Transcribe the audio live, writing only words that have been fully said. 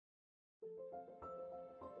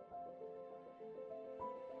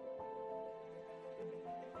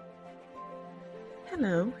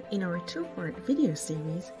Hello, in our two-part video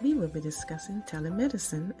series, we will be discussing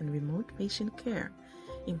telemedicine and remote patient care.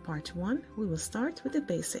 In part 1, we will start with the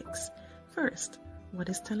basics. First, what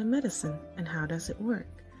is telemedicine and how does it work?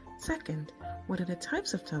 Second, what are the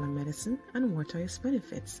types of telemedicine and what are its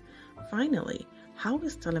benefits? Finally, how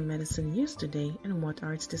is telemedicine used today and what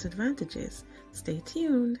are its disadvantages? Stay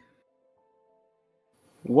tuned.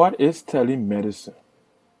 What is telemedicine?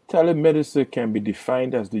 Telemedicine can be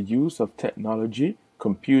defined as the use of technology,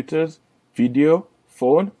 computers, video,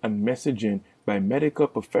 phone, and messaging by medical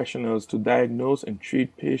professionals to diagnose and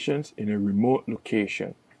treat patients in a remote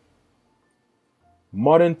location.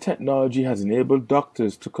 Modern technology has enabled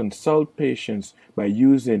doctors to consult patients by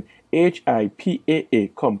using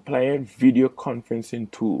HIPAA-compliant video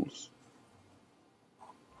conferencing tools.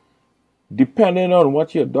 Depending on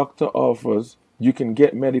what your doctor offers, you can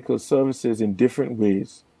get medical services in different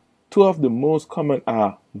ways. Two of the most common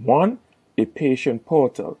are 1. A patient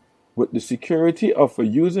portal with the security of a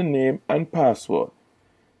username and password.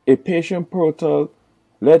 A patient portal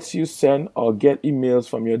lets you send or get emails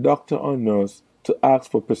from your doctor or nurse to ask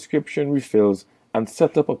for prescription refills and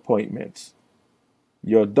set up appointments.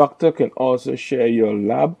 Your doctor can also share your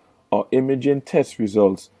lab or imaging test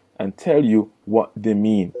results and tell you what they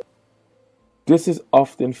mean. This is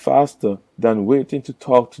often faster than waiting to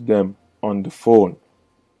talk to them on the phone.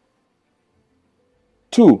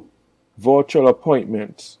 2. Virtual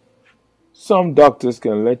appointments. Some doctors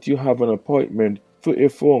can let you have an appointment through a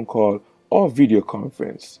phone call or video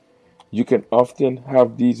conference. You can often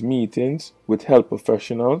have these meetings with health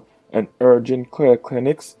professionals and urgent care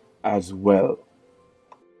clinics as well.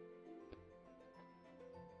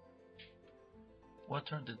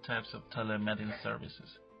 What are the types of telemedicine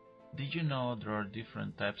services? Did you know there are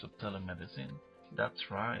different types of telemedicine?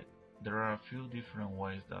 That's right. There are a few different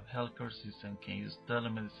ways that healthcare systems can use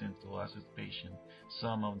telemedicine to assist patients.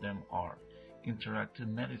 Some of them are interactive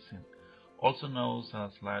medicine, also known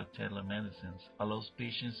as live telemedicine, allows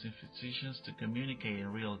patients and physicians to communicate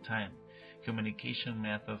in real time. Communication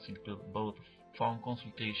methods include both phone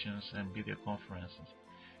consultations and video conferences.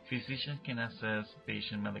 Physicians can assess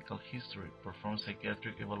patient medical history, perform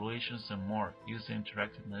psychiatric evaluations, and more using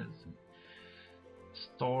interactive medicine.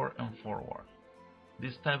 Store and forward.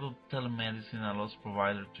 This type of telemedicine allows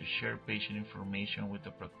providers to share patient information with a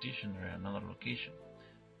practitioner in another location.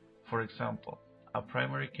 For example, a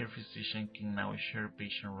primary care physician can now share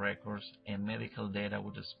patient records and medical data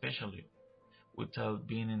with a specialist without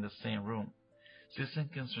being in the same room. Systems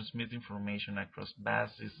can transmit information across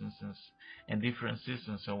vast distances and different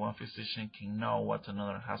systems so one physician can know what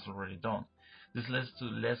another has already done. This leads to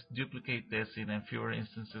less duplicate testing and fewer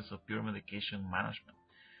instances of pure medication management.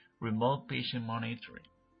 Remote patient monitoring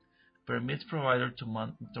permits providers to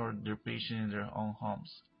monitor their patients in their own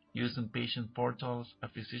homes. Using patient portals, a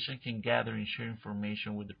physician can gather and share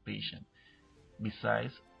information with the patient.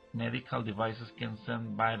 Besides, medical devices can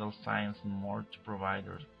send vital signs and more to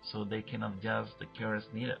providers so they can adjust the care as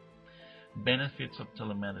needed. Benefits of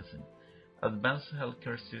telemedicine. Advanced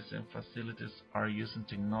healthcare system facilities are using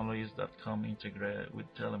technologies that come integrated with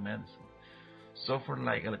telemedicine. Software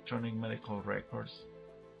like electronic medical records,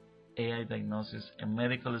 AI diagnosis, and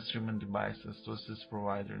medical streaming devices to assist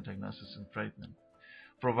provider diagnosis and treatment.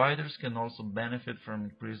 Providers can also benefit from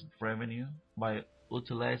increased revenue. By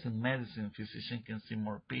utilizing medicine, physicians can see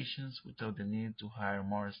more patients without the need to hire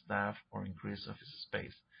more staff or increase office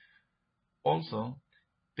space. Also,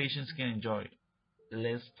 patients can enjoy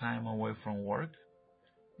less time away from work,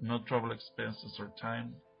 no travel expenses or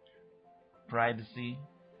time, privacy,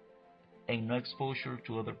 and no exposure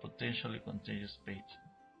to other potentially contagious patients.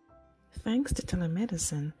 Thanks to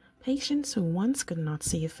telemedicine, patients who once could not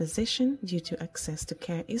see a physician due to access to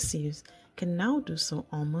care issues can now do so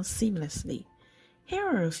almost seamlessly. Here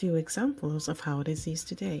are a few examples of how it is used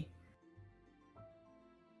today.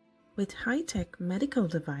 With high-tech medical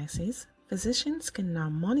devices, physicians can now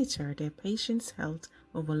monitor their patients' health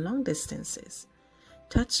over long distances.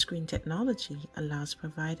 Touchscreen technology allows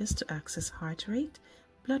providers to access heart rate,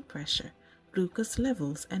 blood pressure, glucose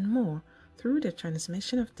levels, and more through the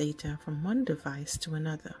transmission of data from one device to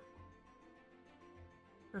another.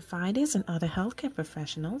 Providers and other healthcare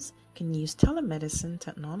professionals can use telemedicine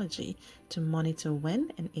technology to monitor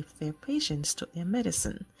when and if their patients took their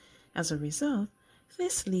medicine. As a result,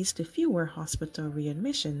 this leads to fewer hospital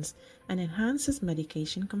readmissions and enhances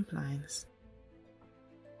medication compliance.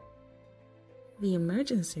 The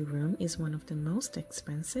emergency room is one of the most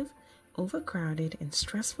expensive, overcrowded, and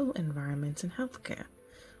stressful environments in healthcare.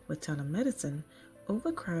 With telemedicine,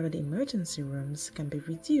 overcrowded emergency rooms can be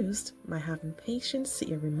reduced by having patients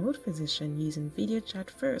see a remote physician using video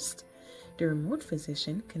chat first. The remote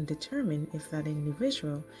physician can determine if that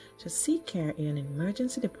individual should seek care in an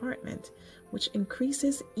emergency department, which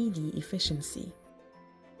increases ED efficiency.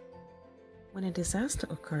 When a disaster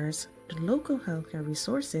occurs, the local healthcare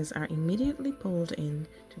resources are immediately pulled in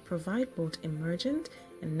to provide both emergent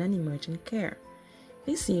and non-emergent care.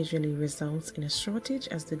 This usually results in a shortage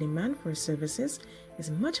as the demand for services is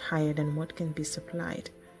much higher than what can be supplied.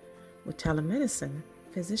 With telemedicine,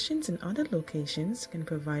 physicians in other locations can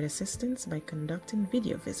provide assistance by conducting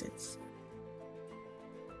video visits.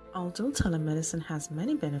 Although telemedicine has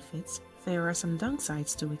many benefits, there are some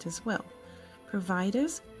downsides to it as well.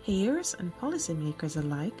 Providers, payers, and policymakers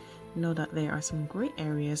alike know that there are some gray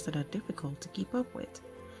areas that are difficult to keep up with.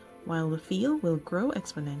 While the field will grow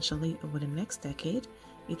exponentially over the next decade,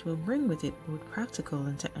 it will bring with it both practical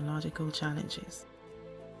and technological challenges.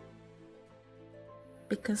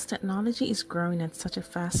 Because technology is growing at such a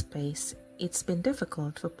fast pace, it's been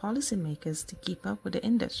difficult for policymakers to keep up with the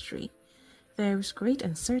industry. There is great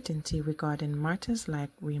uncertainty regarding matters like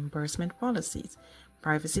reimbursement policies,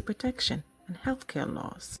 privacy protection, and healthcare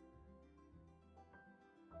laws.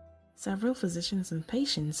 Several physicians and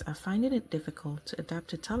patients are finding it difficult to adapt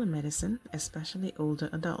to telemedicine, especially older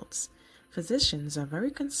adults. Physicians are very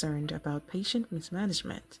concerned about patient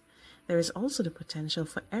mismanagement. There is also the potential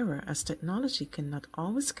for error as technology cannot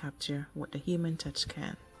always capture what the human touch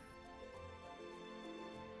can.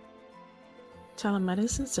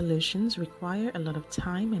 Telemedicine solutions require a lot of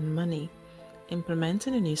time and money.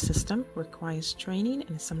 Implementing a new system requires training,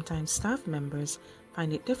 and sometimes staff members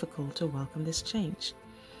find it difficult to welcome this change.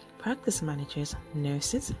 Practice managers,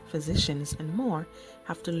 nurses, physicians, and more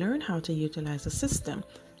have to learn how to utilize the system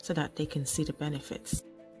so that they can see the benefits.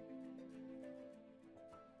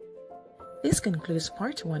 This concludes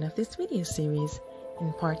part 1 of this video series.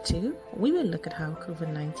 In part 2, we will look at how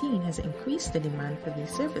COVID-19 has increased the demand for these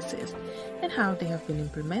services and how they have been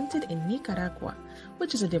implemented in Nicaragua,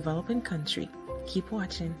 which is a developing country. Keep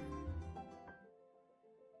watching.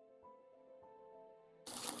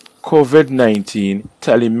 COVID-19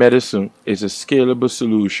 telemedicine is a scalable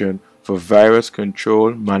solution for virus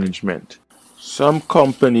control management. Some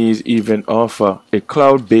companies even offer a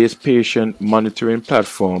cloud-based patient monitoring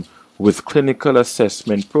platform with clinical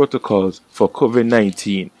assessment protocols for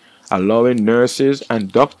COVID-19, allowing nurses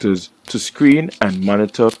and doctors to screen and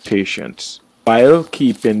monitor patients while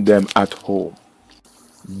keeping them at home.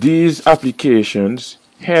 These applications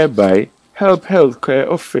hereby help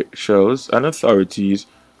healthcare officials and authorities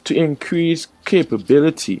to increase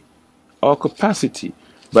capability or capacity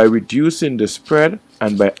by reducing the spread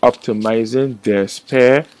and by optimizing their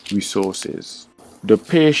spare resources. The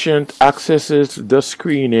patient accesses the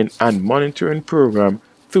screening and monitoring program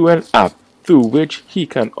through an app through which he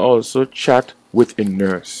can also chat with a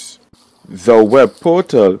nurse. The web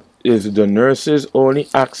portal is the nurse's only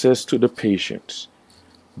access to the patients.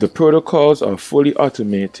 The protocols are fully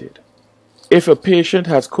automated. If a patient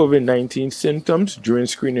has COVID-19 symptoms during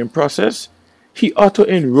screening process, he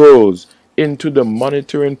auto-enrolls into the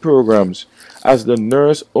monitoring programs as the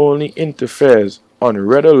nurse only interferes on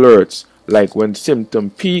red alerts like when symptom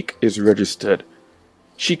peak is registered.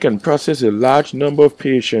 She can process a large number of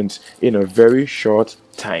patients in a very short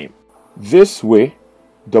time. This way,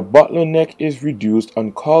 the bottleneck is reduced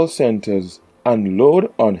on call centers and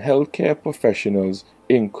load on healthcare professionals,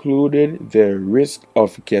 including their risk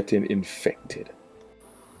of getting infected.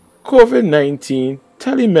 COVID-19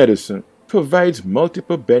 telemedicine provides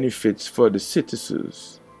multiple benefits for the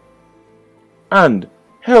citizens and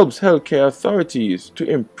helps healthcare authorities to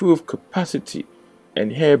improve capacity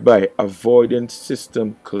and hereby avoiding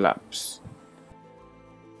system collapse.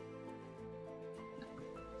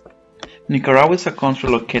 Nicaragua is a country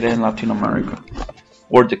located in Latin America,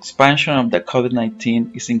 where the expansion of the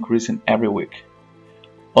COVID-19 is increasing every week.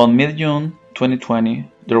 On mid-June 2020,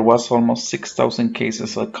 there was almost 6,000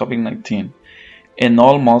 cases of COVID-19 and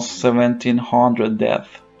almost 1,700 deaths,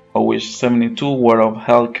 of which 72 were of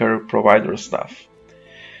healthcare provider staff.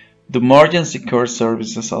 The emergency care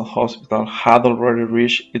services at hospital had already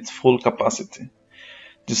reached its full capacity.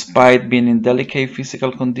 Despite being in delicate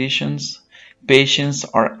physical conditions, patients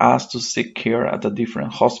are asked to seek care at a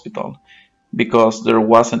different hospital because there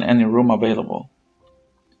wasn't any room available.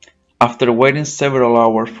 After waiting several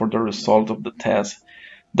hours for the result of the test,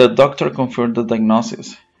 the doctor confirmed the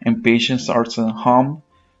diagnosis, and patients are sent home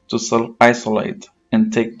to self-isolate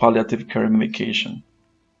and take palliative care medication.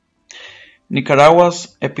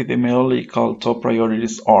 Nicaragua's epidemiological top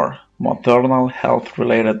priorities are maternal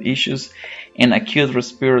health-related issues and acute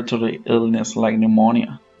respiratory illness like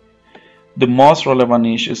pneumonia. The most relevant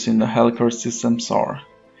issues in the healthcare systems are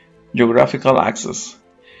geographical access.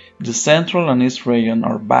 The central and east region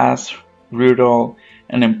are vast, rural,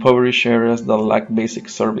 and impoverished areas that lack basic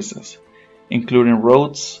services, including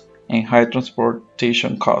roads and high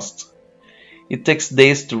transportation costs. It takes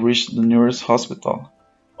days to reach the nearest hospital,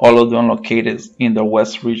 all of them located in the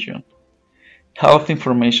west region. Health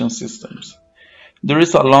information systems. There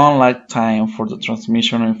is a long lag time for the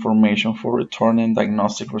transmission of information for returning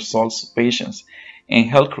diagnostic results to patients and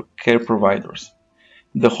healthcare providers.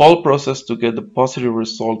 The whole process to get the positive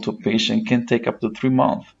result to a patient can take up to 3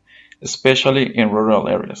 months, especially in rural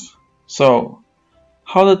areas. So,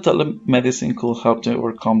 how the telemedicine could help to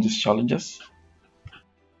overcome these challenges?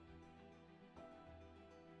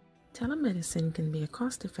 Telemedicine can be a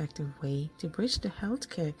cost-effective way to bridge the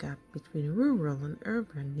healthcare gap between rural and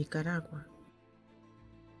urban Nicaragua.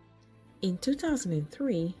 In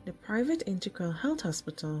 2003, the private Integral Health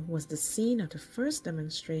Hospital was the scene of the first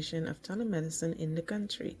demonstration of telemedicine in the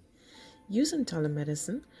country. Using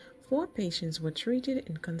telemedicine, 4 patients were treated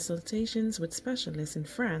in consultations with specialists in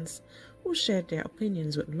France who shared their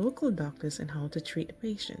opinions with local doctors on how to treat the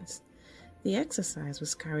patients. The exercise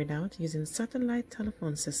was carried out using satellite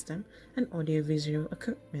telephone system and audiovisual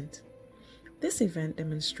equipment. This event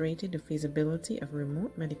demonstrated the feasibility of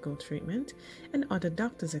remote medical treatment, and other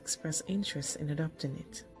doctors expressed interest in adopting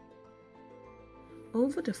it.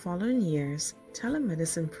 Over the following years,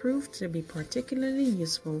 telemedicine proved to be particularly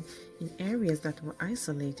useful in areas that were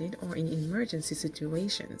isolated or in emergency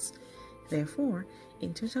situations. Therefore,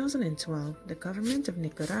 in 2012, the government of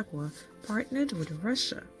Nicaragua partnered with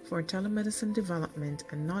Russia for telemedicine development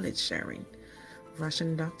and knowledge sharing.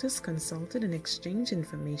 Russian doctors consulted and exchanged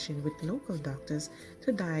information with local doctors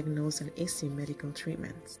to diagnose and issue medical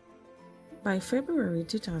treatments. By February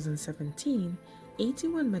 2017,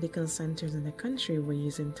 81 medical centers in the country were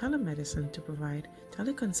using telemedicine to provide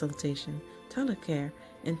teleconsultation, telecare,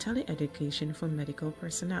 and teleeducation for medical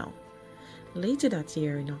personnel. Later that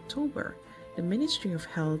year, in October, the Ministry of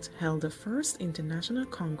Health held the first International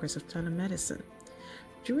Congress of Telemedicine.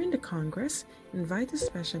 During the Congress, invited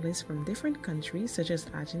specialists from different countries such as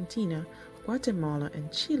Argentina, Guatemala,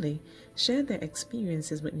 and Chile shared their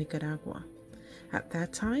experiences with Nicaragua. At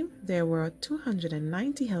that time, there were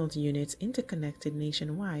 290 health units interconnected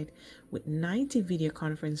nationwide, with 90 video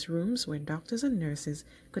conference rooms where doctors and nurses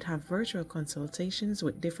could have virtual consultations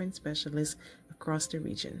with different specialists across the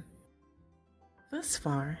region. Thus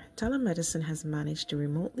far, telemedicine has managed to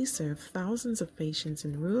remotely serve thousands of patients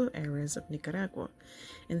in rural areas of Nicaragua,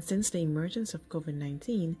 and since the emergence of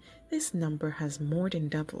COVID-19, this number has more than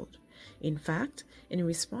doubled. In fact, in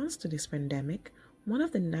response to this pandemic, one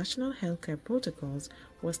of the national healthcare protocols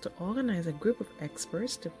was to organize a group of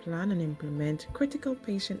experts to plan and implement critical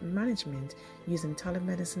patient management using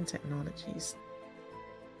telemedicine technologies.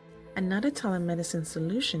 Another telemedicine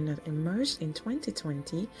solution that emerged in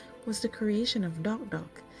 2020 was the creation of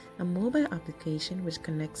Goodluck, a mobile application which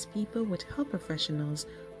connects people with health professionals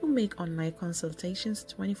who make online consultations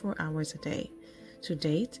 24 hours a day. To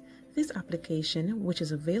date, this application, which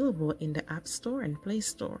is available in the App Store and Play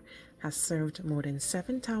Store, has served more than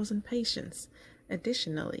 7,000 patients.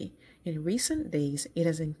 Additionally, in recent days, it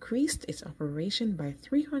has increased its operation by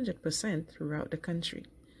 300% throughout the country.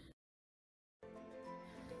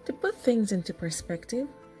 To put things into perspective,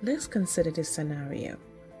 let's consider this scenario.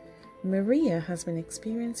 Maria has been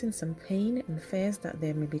experiencing some pain and fears that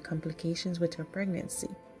there may be complications with her pregnancy.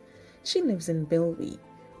 She lives in Bilwi,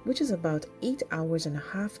 which is about 8 hours and a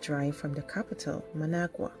half drive from the capital,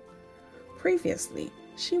 Managua. Previously,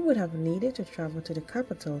 she would have needed to travel to the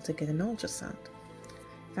capital to get an ultrasound.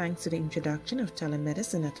 Thanks to the introduction of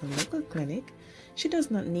telemedicine at her local clinic, she does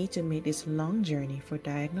not need to make this long journey for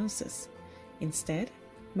diagnosis. Instead,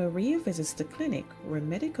 Maria visits the clinic where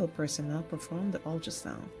medical personnel perform the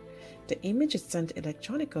ultrasound. The image is sent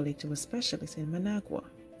electronically to a specialist in Managua.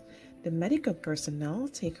 The medical personnel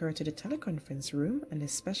take her to the teleconference room and the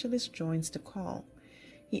specialist joins the call.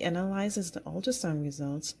 He analyzes the ultrasound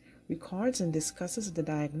results, records and discusses the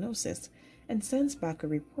diagnosis, and sends back a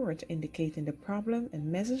report indicating the problem and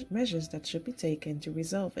measures that should be taken to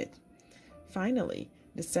resolve it. Finally,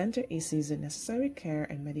 the center issues the necessary care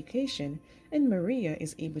and medication, and Maria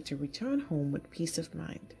is able to return home with peace of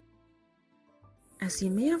mind. As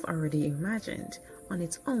you may have already imagined, on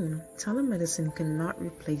its own, telemedicine cannot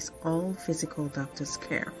replace all physical doctor's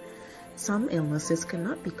care. Some illnesses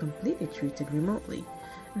cannot be completely treated remotely,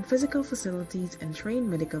 and physical facilities and trained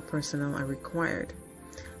medical personnel are required.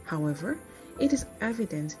 However, it is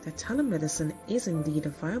evident that telemedicine is indeed a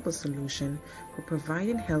viable solution for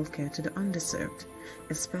providing healthcare to the underserved,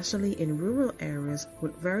 especially in rural areas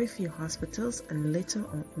with very few hospitals and little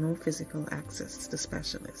or no physical access to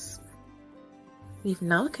specialists. We've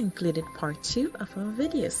now concluded part 2 of our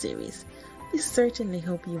video series. We certainly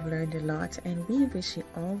hope you've learned a lot and we wish you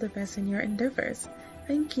all the best in your endeavors.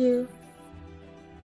 Thank you.